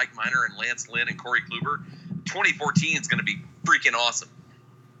like Mike Minor and Lance Lynn and Corey Kluber. 2014 is going to be freaking awesome.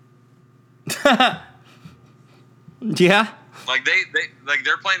 Yeah. Like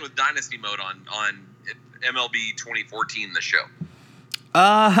they're playing with dynasty mode on MLB 2014, the show.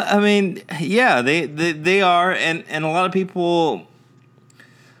 I mean, yeah, they are, and a lot of people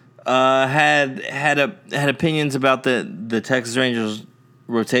had opinions about the Texas Rangers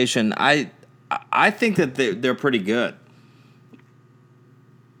rotation. I think that they're pretty good.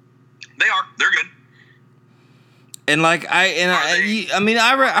 They are. They're good. And like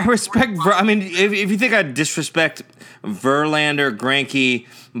I respect. I mean, if you think I disrespect Verlander, Greinke,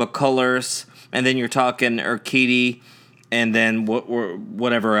 McCullers, and then you're talking Urquidy, and then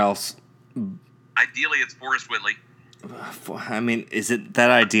whatever else. Ideally, it's Forrest Whitley. I mean, is it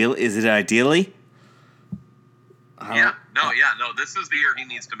that ideal? Is it ideally? Yeah. No. This is the year he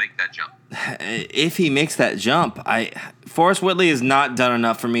needs to make that jump. If he makes that jump, Forrest Whitley has not done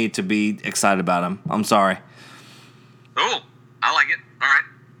enough for me to be excited about him. I'm sorry. Oh, I like it. All right.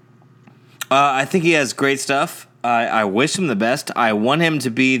 I think he has great stuff. I wish him the best. I want him to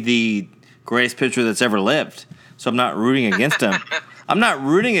be the greatest pitcher that's ever lived. So I'm not rooting against him.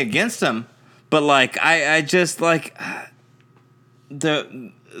 But like I just like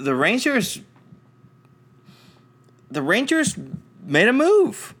the Rangers. The Rangers made a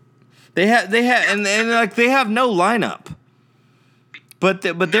move. They have they have no lineup. But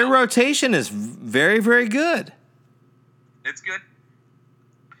their rotation is very, very good. It's good.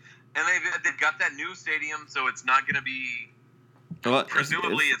 And they've got that new stadium, so it's not going to be. Well,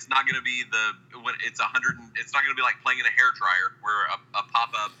 presumably, it's not going to be it's not going to be like playing in a hairdryer where a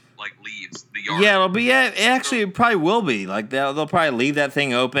pop up like leaves the yard. Yeah, it'll be. Yeah, it probably will be. Like they'll probably leave that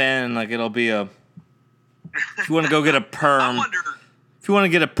thing open, and like it'll be a. If you want to go get a perm, if you want to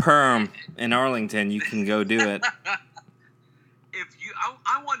get a perm in Arlington, you can go do it.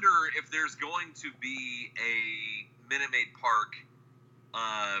 I wonder if there's going to be a Minute Maid Park.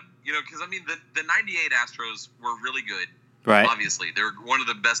 Because I mean, the '98 Astros were really good. Right. Obviously, they're one of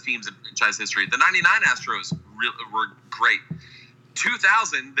the best teams in franchise history. The '99 Astros were great.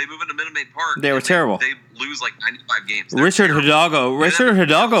 2000, they move into Minute Maid Park. They were terrible. They lose like 95 games. Richard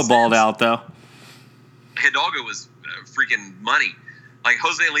Hidalgo balled out though. Hidalgo was freaking money. Like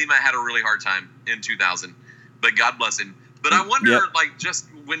Jose Lima had a really hard time in 2000, but God bless him. But I wonder, like, just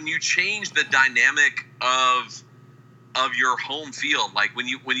when you change the dynamic of your home field, like when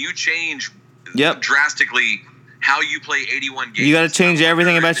you change drastically how you play 81 games, you got to change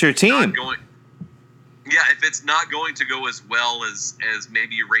everything about your team. If it's not going to go as well as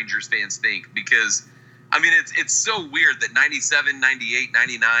maybe Rangers fans think, because I mean it's so weird that 97, 98,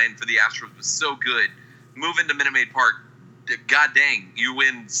 99 for the Astros was so good. Move into Minute Maid Park, god dang, you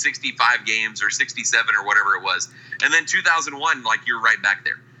win 65 games or 67 or whatever it was. And then 2001, like, you're right back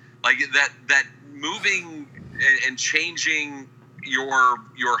there. Like that moving and changing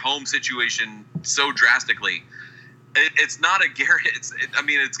your home situation so drastically, it's not a guarantee. It's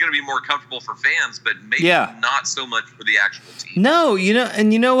going to be more comfortable for fans, but maybe not so much for the actual team. No,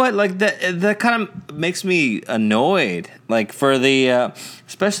 and you know what? Like that kind of makes me annoyed. Like for the,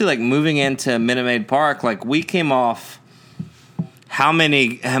 especially like moving into Minute Maid Park. Like we came off how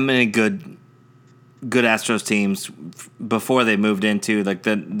many good Astros teams before they moved into like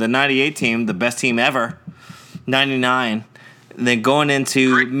the '98 team, the best team ever, '99. Then going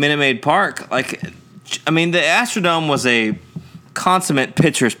into Minute Maid Park, like. I mean, the Astrodome was a consummate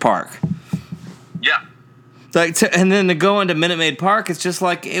pitcher's park. Yeah. And then to go into Minute Maid Park, it's just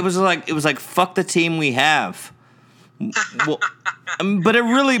like it was like fuck the team we have. Well, but it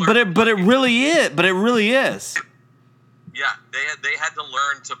really is. Yeah, they had to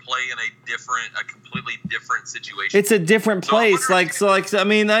learn to play in a completely different situation. It's a different place. So there's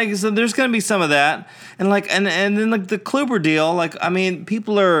going to be some of that, and then like the Kluber deal. Like, I mean,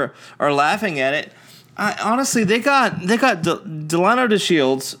 people are laughing at it. Honestly, they got Delano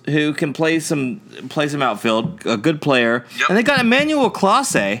DeShields, who can play some outfield, a good player, and they got Emmanuel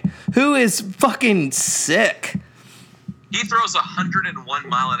Clase, who is fucking sick. He throws 101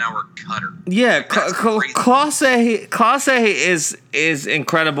 mile an hour cutter. Yeah, Clase is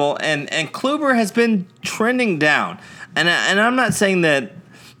incredible, and Kluber has been trending down, and I'm not saying that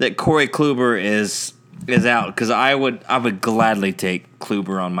Corey Kluber is out, because I would gladly take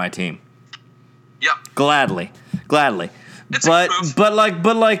Kluber on my team. Yeah. Gladly. It's but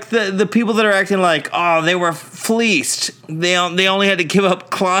the people that are acting like, oh, they were fleeced. They only had to give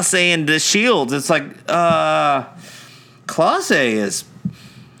up Clase and DeShields. It's like, Clase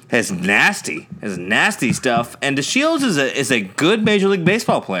has nasty stuff, and DeShields is a good Major League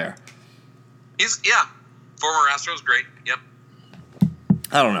Baseball player. Former Astros great. Yep.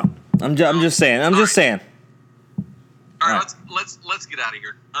 I don't know. I'm just saying. All right, let's get out of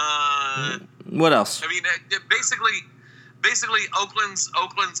here. What else? I mean, basically, Oakland's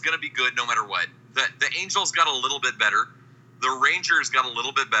going to be good no matter what. The Angels got a little bit better. The Rangers got a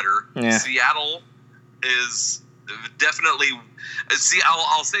little bit better. Yeah. Seattle is definitely.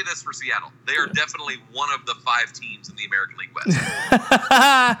 I'll say this for Seattle: they are definitely one of the 5 teams in the American League West.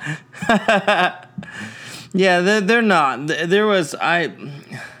 Yeah, they're not. There was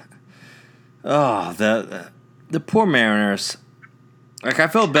the poor Mariners. Like, I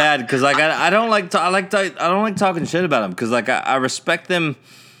feel bad because like I don't like talking shit about them, because like I respect them,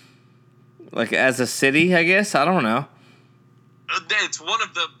 like, as a city, I guess. I don't know. It's one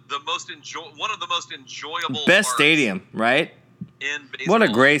of the most enjoyable best stadium, right? In baseball. What a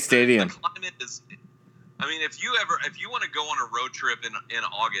great stadium. The climate is. I mean, if you want to go on a road trip in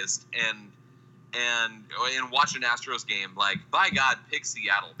August and watch an Astros game, like, by God, pick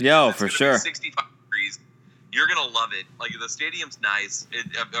Seattle. Yo, for sure. 65 degrees. You're gonna love it. Like, the stadium's nice.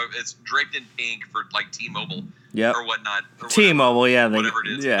 It's draped in pink for like T-Mobile, or whatnot. T-Mobile, whatever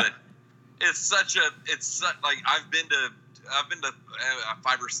it is. Yeah. But it's like I've been to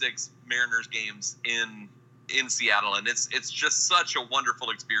 5 or 6 Mariners games in Seattle, and it's just such a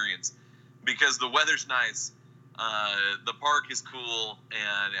wonderful experience because the weather's nice, the park is cool,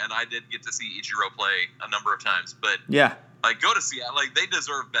 and I did get to see Ichiro play a number of times. But like, go to Seattle. Like, they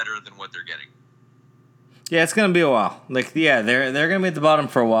deserve better than what they're getting. Yeah, it's gonna be a while. Like, yeah, they're gonna be at the bottom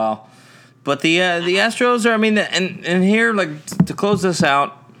for a while. But the Astros are. I mean, and here, like, to close this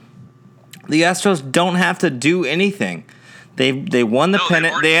out, the Astros don't have to do anything. They won the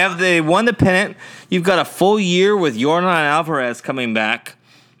pennant. They won the pennant. You've got a full year with Yordan Alvarez coming back.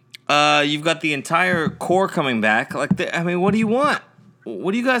 You've got the entire core coming back. Like, I mean, what do you want?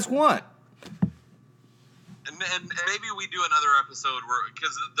 What do you guys want? and maybe we do another episode where,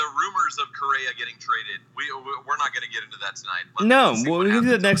 because the rumors of Correa getting traded, we're not going to get into that tonight. We can do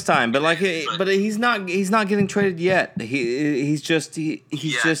that next time. But but he's not getting traded yet. It's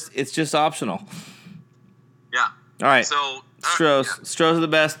just optional. Yeah. All right. So Stros are the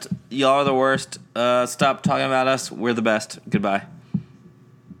best. Y'all are the worst. Stop talking about us. We're the best. Goodbye.